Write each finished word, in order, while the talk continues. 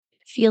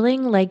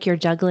Feeling like you're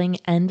juggling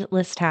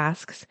endless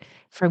tasks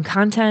from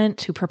content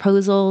to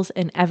proposals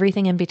and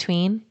everything in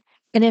between?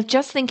 And if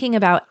just thinking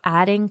about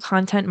adding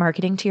content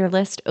marketing to your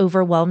list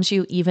overwhelms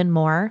you even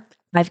more,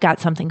 I've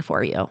got something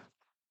for you.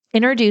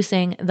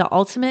 Introducing the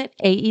Ultimate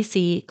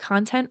AEC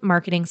Content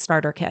Marketing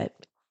Starter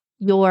Kit,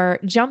 your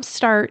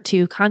jumpstart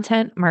to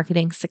content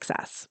marketing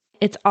success.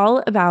 It's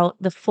all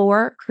about the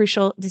 4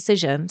 crucial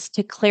decisions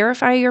to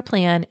clarify your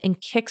plan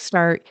and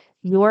kickstart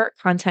your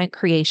content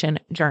creation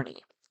journey.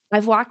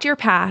 I've walked your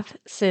path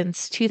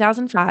since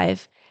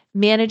 2005,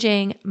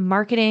 managing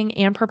marketing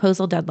and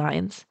proposal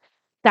deadlines.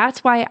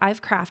 That's why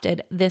I've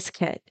crafted this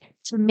kit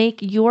to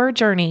make your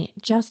journey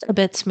just a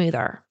bit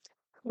smoother.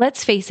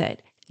 Let's face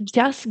it,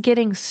 just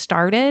getting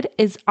started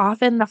is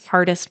often the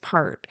hardest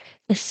part,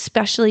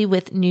 especially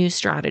with new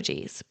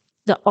strategies.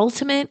 The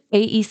Ultimate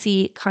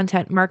AEC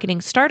Content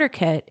Marketing Starter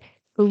Kit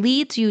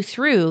leads you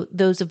through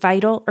those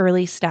vital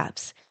early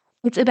steps.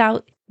 It's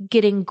about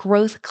getting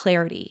growth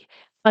clarity,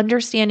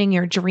 understanding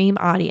your dream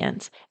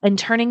audience, and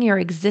turning your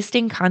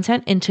existing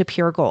content into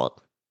pure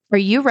gold. Are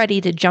you ready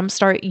to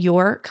jumpstart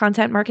your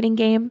content marketing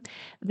game?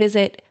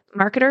 Visit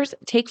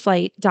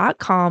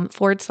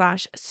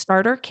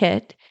marketerstakeflight.com/starter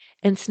kit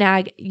and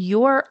snag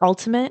your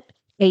ultimate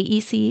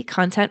AEC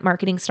content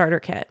marketing starter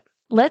kit.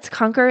 Let's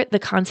conquer the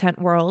content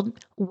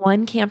world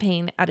one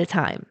campaign at a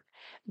time.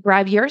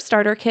 Grab your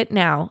starter kit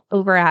now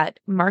over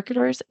at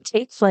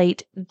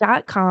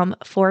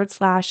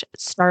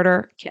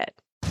marketerstakeflight.com/starter kit.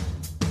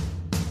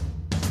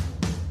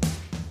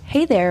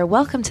 Hey there,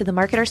 welcome to the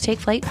Marketers Take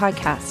Flight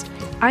podcast.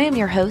 I am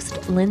your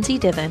host, Lindsay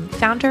Diven,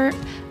 founder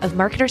of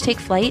Marketers Take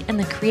Flight and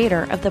the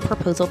creator of the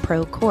Proposal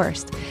Pro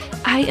course.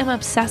 I am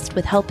obsessed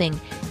with helping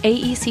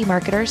AEC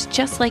marketers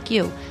just like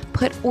you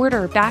put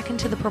order back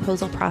into the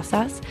proposal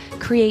process,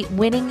 create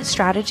winning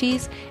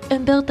strategies,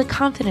 and build the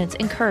confidence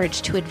and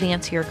courage to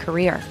advance your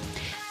career.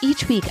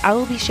 Each week, I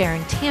will be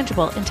sharing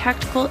tangible and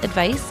tactical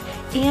advice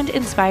and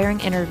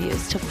inspiring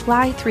interviews to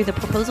fly through the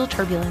proposal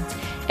turbulence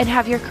and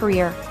have your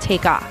career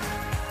take off.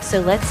 So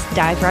let's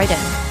dive right in.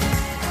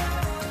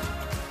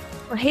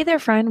 Well, hey there,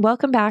 friend.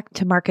 Welcome back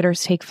to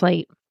Marketers Take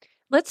Flight.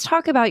 Let's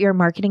talk about your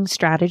marketing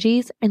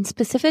strategies and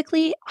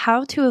specifically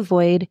how to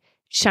avoid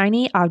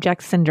shiny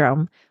object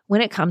syndrome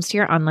when it comes to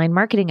your online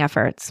marketing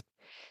efforts.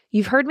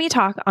 You've heard me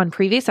talk on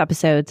previous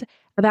episodes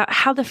about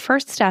how the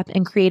first step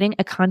in creating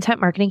a content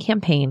marketing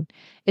campaign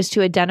is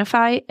to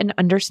identify and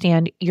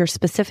understand your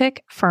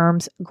specific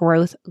firm's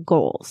growth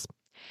goals.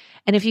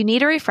 And if you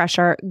need a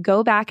refresher,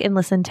 go back and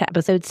listen to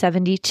episode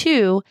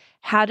 72,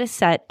 How to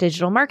Set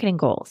Digital Marketing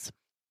Goals.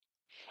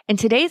 In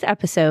today's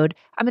episode,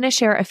 I'm going to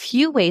share a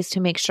few ways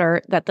to make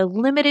sure that the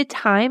limited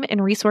time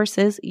and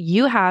resources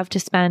you have to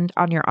spend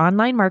on your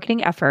online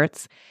marketing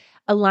efforts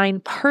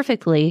align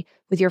perfectly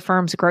with your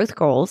firm's growth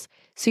goals,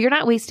 so you're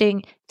not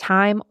wasting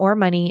time or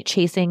money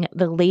chasing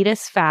the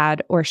latest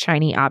fad or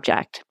shiny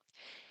object.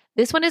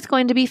 This one is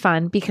going to be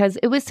fun because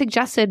it was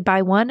suggested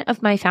by one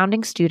of my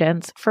founding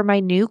students for my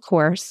new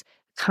course,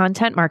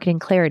 Content Marketing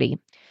Clarity,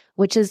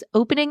 which is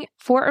opening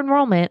for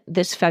enrollment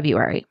this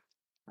February.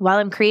 While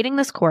I'm creating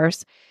this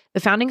course, the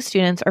founding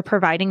students are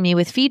providing me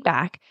with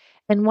feedback,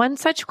 and one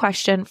such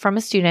question from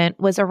a student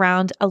was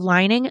around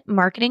aligning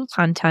marketing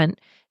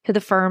content to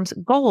the firm's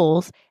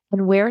goals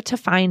and where to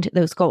find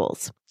those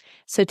goals.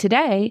 So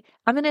today,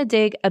 I'm going to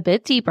dig a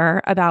bit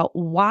deeper about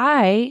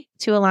why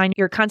to align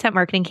your content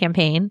marketing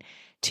campaign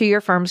to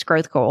your firm's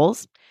growth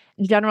goals,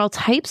 general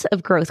types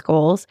of growth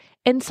goals,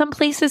 and some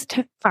places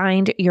to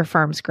find your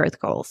firm's growth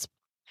goals.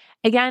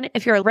 Again,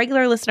 if you're a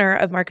regular listener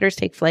of Marketers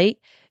Take Flight,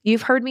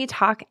 you've heard me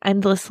talk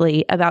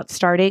endlessly about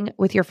starting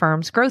with your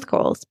firm's growth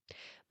goals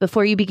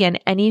before you begin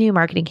any new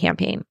marketing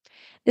campaign.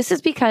 This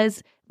is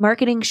because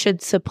marketing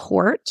should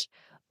support,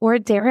 or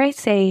dare I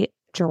say,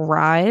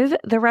 drive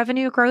the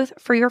revenue growth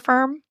for your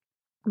firm.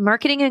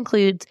 Marketing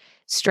includes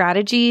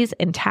strategies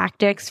and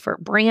tactics for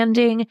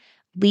branding,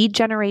 lead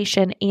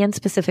generation, and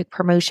specific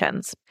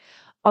promotions.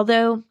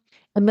 Although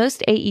in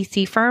most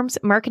AEC firms,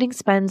 marketing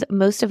spends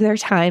most of their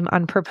time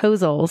on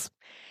proposals.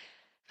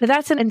 But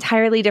that's an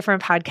entirely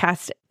different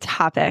podcast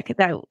topic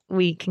that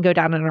we can go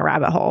down in a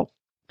rabbit hole.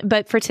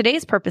 But for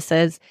today's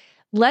purposes,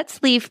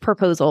 let's leave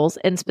proposals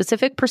and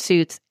specific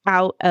pursuits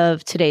out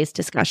of today's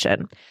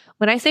discussion.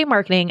 When I say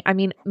marketing, I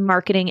mean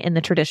marketing in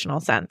the traditional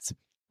sense.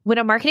 When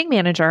a marketing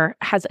manager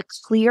has a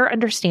clear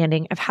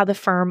understanding of how the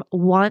firm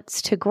wants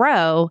to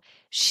grow,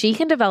 she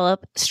can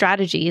develop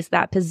strategies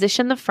that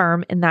position the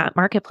firm in that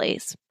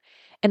marketplace.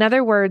 In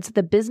other words,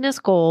 the business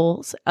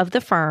goals of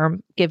the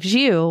firm gives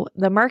you,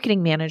 the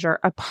marketing manager,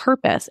 a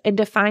purpose and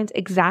defines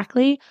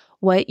exactly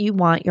what you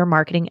want your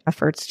marketing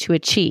efforts to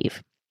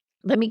achieve.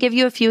 Let me give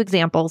you a few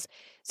examples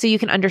so you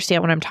can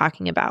understand what I'm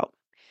talking about.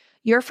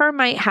 Your firm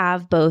might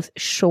have both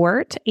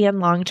short and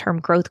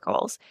long-term growth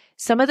goals.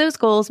 Some of those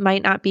goals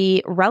might not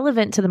be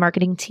relevant to the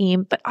marketing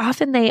team, but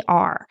often they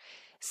are.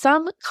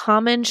 Some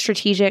common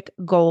strategic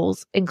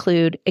goals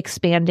include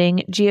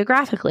expanding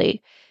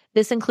geographically.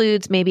 This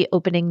includes maybe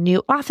opening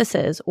new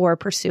offices or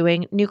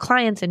pursuing new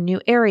clients in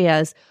new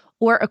areas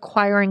or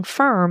acquiring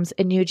firms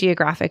in new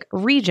geographic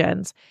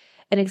regions.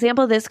 An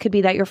example of this could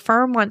be that your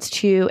firm wants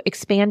to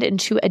expand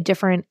into a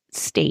different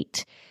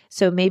state.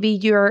 So maybe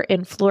you're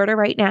in Florida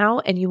right now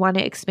and you want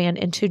to expand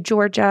into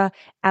Georgia,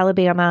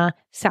 Alabama,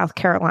 South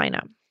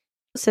Carolina.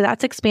 So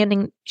that's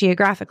expanding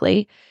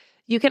geographically.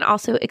 You can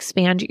also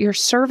expand your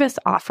service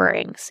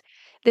offerings.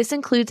 This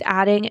includes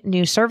adding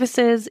new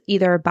services,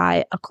 either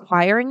by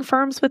acquiring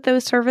firms with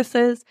those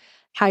services,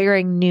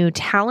 hiring new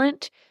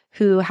talent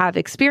who have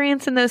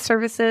experience in those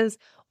services,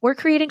 or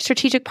creating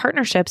strategic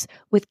partnerships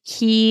with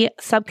key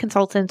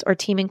sub-consultants or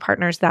teaming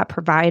partners that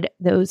provide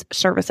those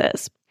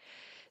services.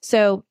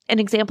 So an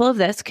example of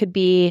this could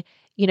be,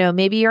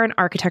 maybe you're an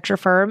architecture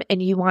firm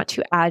and you want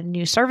to add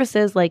new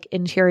services like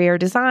interior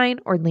design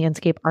or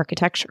landscape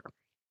architecture.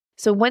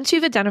 So once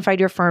you've identified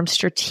your firm's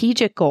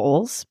strategic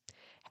goals,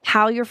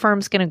 how your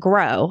firm's going to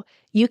grow,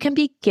 you can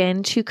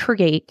begin to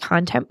create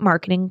content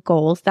marketing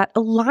goals that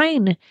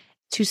align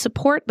to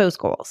support those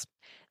goals.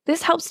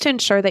 This helps to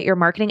ensure that your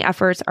marketing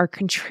efforts are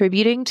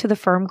contributing to the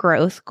firm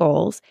growth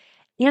goals.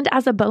 And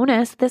as a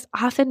bonus, this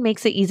often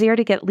makes it easier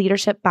to get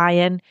leadership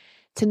buy-in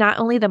to not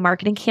only the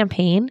marketing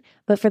campaign,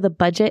 but for the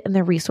budget and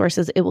the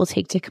resources it will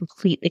take to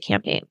complete the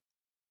campaign.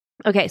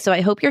 Okay, so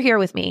I hope you're here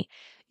with me.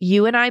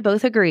 You and I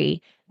both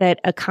agree that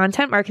a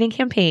content marketing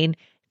campaign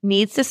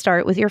needs to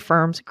start with your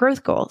firm's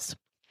growth goals.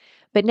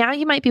 But now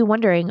you might be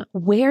wondering,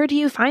 where do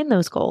you find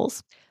those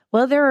goals?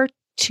 Well, there are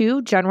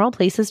two general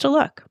places to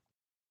look.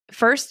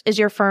 First is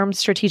your firm's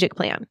strategic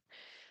plan.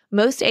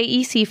 Most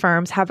AEC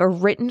firms have a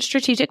written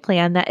strategic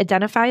plan that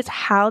identifies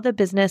how the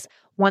business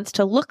wants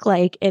to look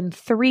like in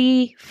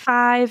 3,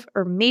 5,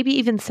 or maybe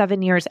even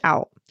 7 years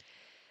out.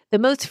 The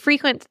most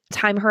frequent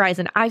time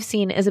horizon I've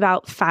seen is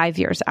about 5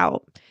 years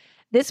out.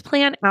 This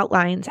plan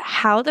outlines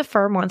how the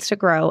firm wants to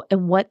grow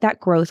and what that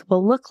growth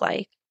will look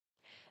like.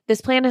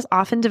 This plan is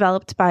often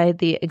developed by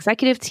the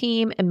executive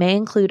team and may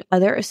include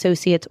other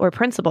associates or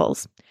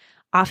principals.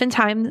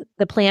 Oftentimes,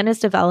 the plan is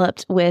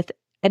developed with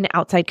an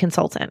outside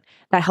consultant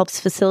that helps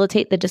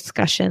facilitate the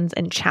discussions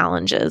and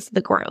challenges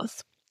the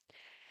growth.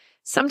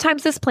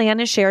 Sometimes this plan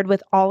is shared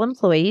with all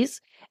employees,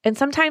 and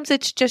sometimes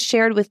it's just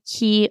shared with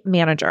key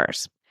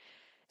managers.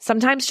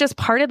 Sometimes just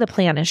part of the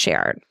plan is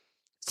shared.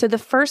 So the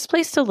first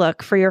place to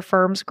look for your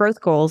firm's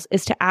growth goals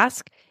is to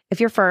ask if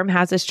your firm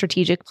has a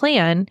strategic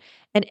plan,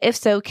 and if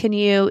so, can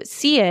you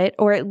see it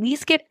or at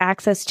least get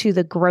access to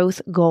the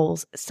growth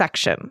goals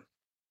section?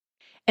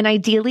 And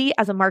ideally,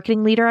 as a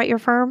marketing leader at your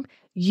firm,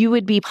 you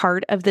would be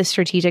part of the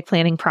strategic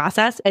planning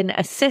process and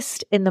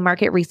assist in the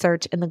market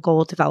research and the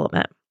goal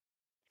development.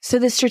 So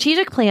the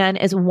strategic plan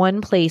is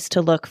one place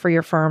to look for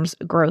your firm's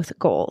growth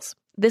goals.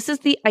 This is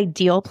the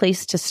ideal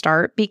place to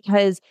start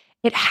because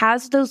it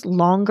has those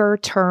longer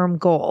term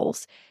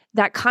goals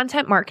that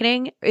content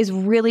marketing is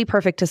really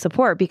perfect to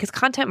support because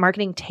content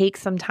marketing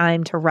takes some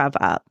time to rev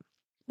up.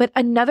 But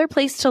another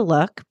place to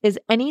look is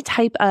any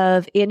type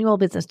of annual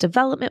business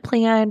development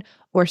plan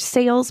or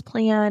sales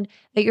plan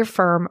that your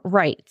firm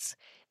writes.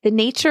 The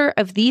nature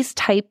of these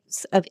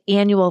types of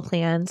annual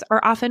plans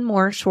are often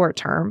more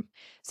short-term,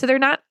 so they're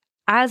not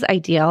as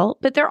ideal,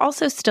 but they're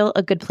also still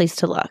a good place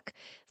to look.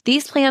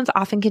 These plans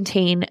often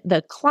contain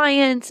the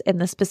clients and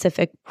the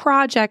specific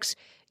projects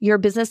your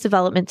business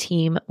development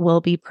team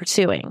will be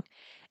pursuing.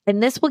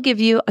 And this will give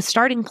you a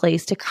starting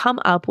place to come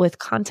up with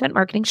content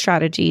marketing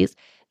strategies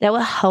that will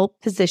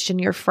help position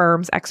your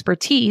firm's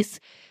expertise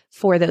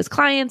for those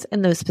clients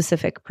and those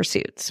specific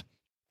pursuits.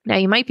 Now,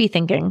 you might be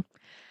thinking,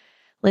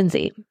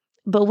 Lindsay,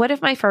 but what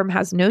if my firm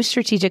has no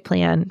strategic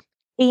plan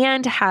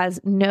and has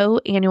no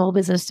annual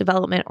business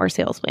development or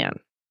sales plan?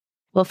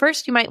 Well,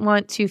 first, you might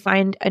want to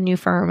find a new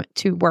firm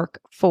to work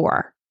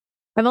for.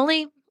 I'm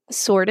only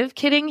sort of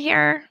kidding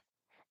here.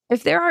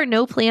 If there are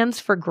no plans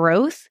for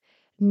growth,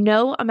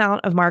 no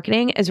amount of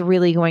marketing is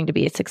really going to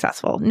be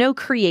successful. No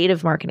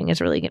creative marketing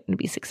is really going to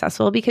be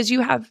successful because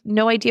you have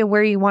no idea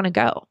where you want to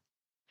go.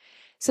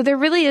 So there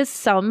really is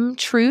some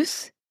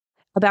truth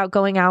about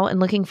going out and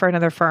looking for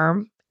another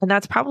firm. And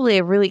that's probably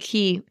a really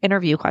key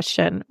interview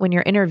question when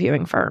you're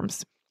interviewing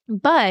firms.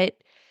 But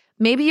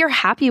maybe you're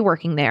happy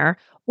working there,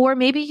 or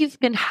maybe you've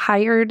been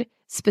hired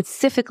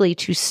specifically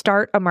to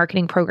start a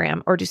marketing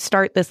program or to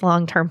start this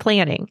long-term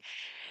planning.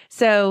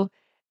 So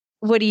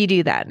what do you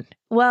do then?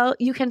 Well,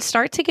 you can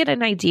start to get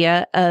an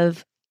idea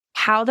of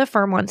how the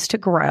firm wants to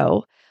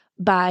grow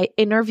by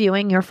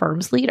interviewing your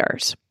firm's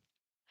leaders.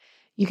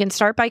 You can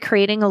start by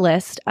creating a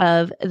list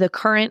of the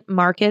current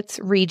markets,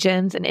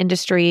 regions, and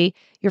industry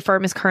your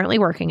firm is currently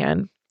working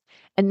in,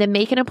 and then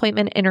make an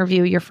appointment to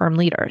interview your firm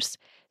leaders.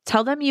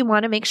 Tell them you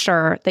want to make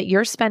sure that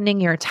you're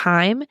spending your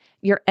time,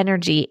 your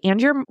energy, and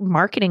your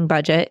marketing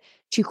budget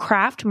to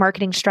craft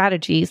marketing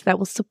strategies that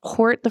will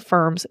support the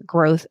firm's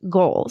growth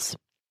goals.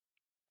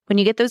 When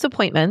you get those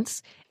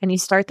appointments and you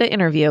start the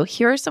interview,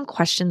 here are some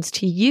questions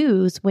to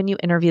use when you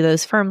interview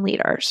those firm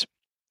leaders.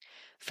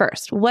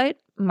 First, what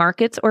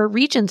markets or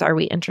regions are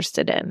we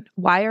interested in?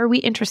 Why are we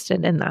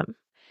interested in them?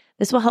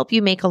 This will help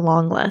you make a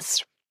long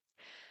list.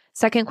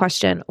 Second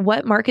question,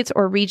 what markets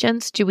or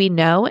regions do we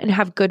know and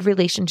have good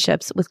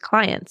relationships with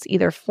clients,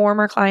 either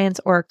former clients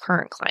or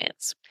current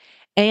clients?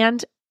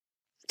 And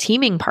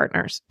teaming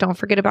partners. Don't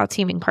forget about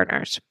teaming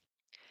partners.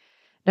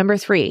 Number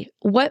 3,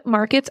 what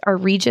markets or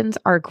regions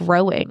are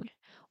growing?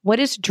 What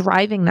is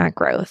driving that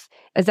growth?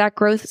 Is that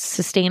growth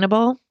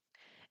sustainable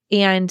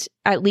and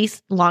at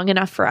least long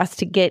enough for us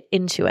to get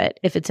into it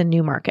if it's a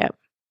new market?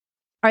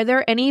 Are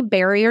there any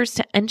barriers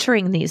to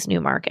entering these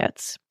new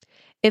markets?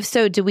 If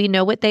so, do we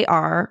know what they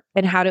are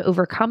and how to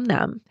overcome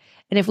them?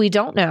 And if we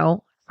don't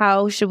know,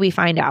 how should we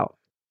find out?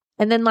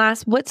 And then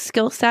last, what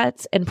skill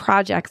sets and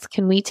projects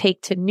can we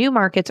take to new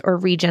markets or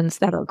regions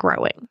that are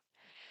growing?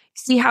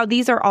 See how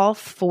these are all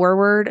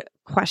forward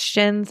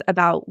questions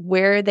about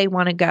where they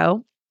want to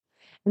go.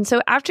 And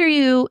so after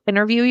you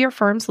interview your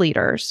firm's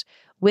leaders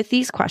with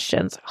these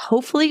questions,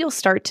 hopefully you'll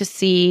start to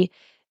see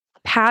a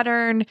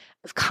pattern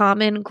of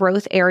common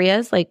growth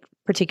areas like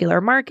particular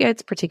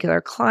markets,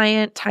 particular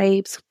client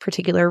types,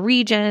 particular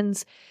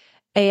regions.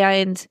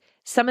 And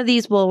some of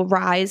these will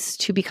rise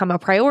to become a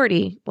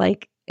priority.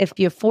 Like if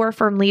you have 4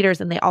 firm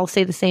leaders and they all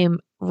say the same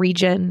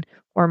region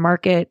or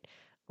market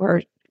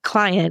or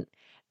client,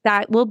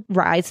 that will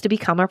rise to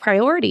become a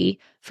priority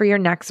for your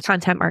next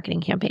content marketing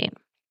campaign.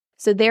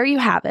 So there you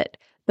have it.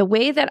 The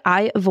way that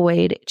I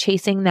avoid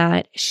chasing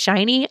that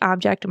shiny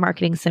object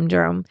marketing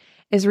syndrome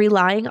is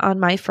relying on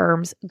my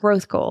firm's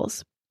growth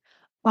goals.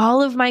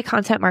 All of my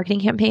content marketing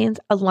campaigns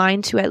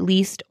align to at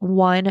least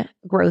one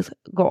growth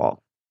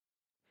goal.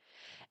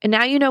 And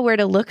now you know where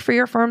to look for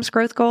your firm's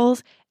growth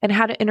goals and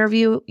how to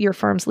interview your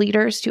firm's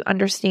leaders to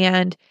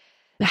understand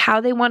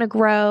how they want to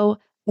grow,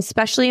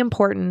 especially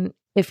important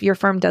if your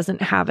firm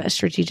doesn't have a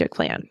strategic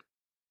plan.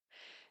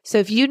 So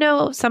if you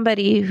know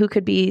somebody who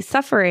could be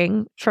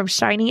suffering from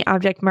shiny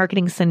object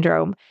marketing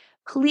syndrome,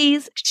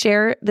 please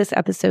share this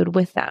episode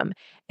with them.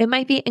 It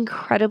might be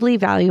incredibly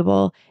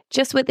valuable,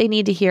 just what they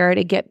need to hear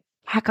to get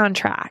back on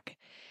track.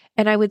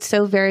 And I would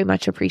so very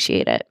much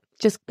appreciate it.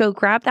 Just go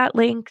grab that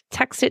link,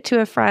 text it to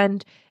a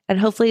friend, and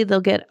hopefully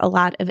they'll get a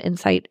lot of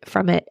insight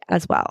from it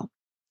as well.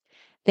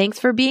 Thanks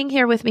for being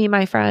here with me,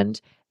 my friend.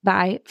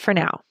 Bye for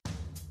now.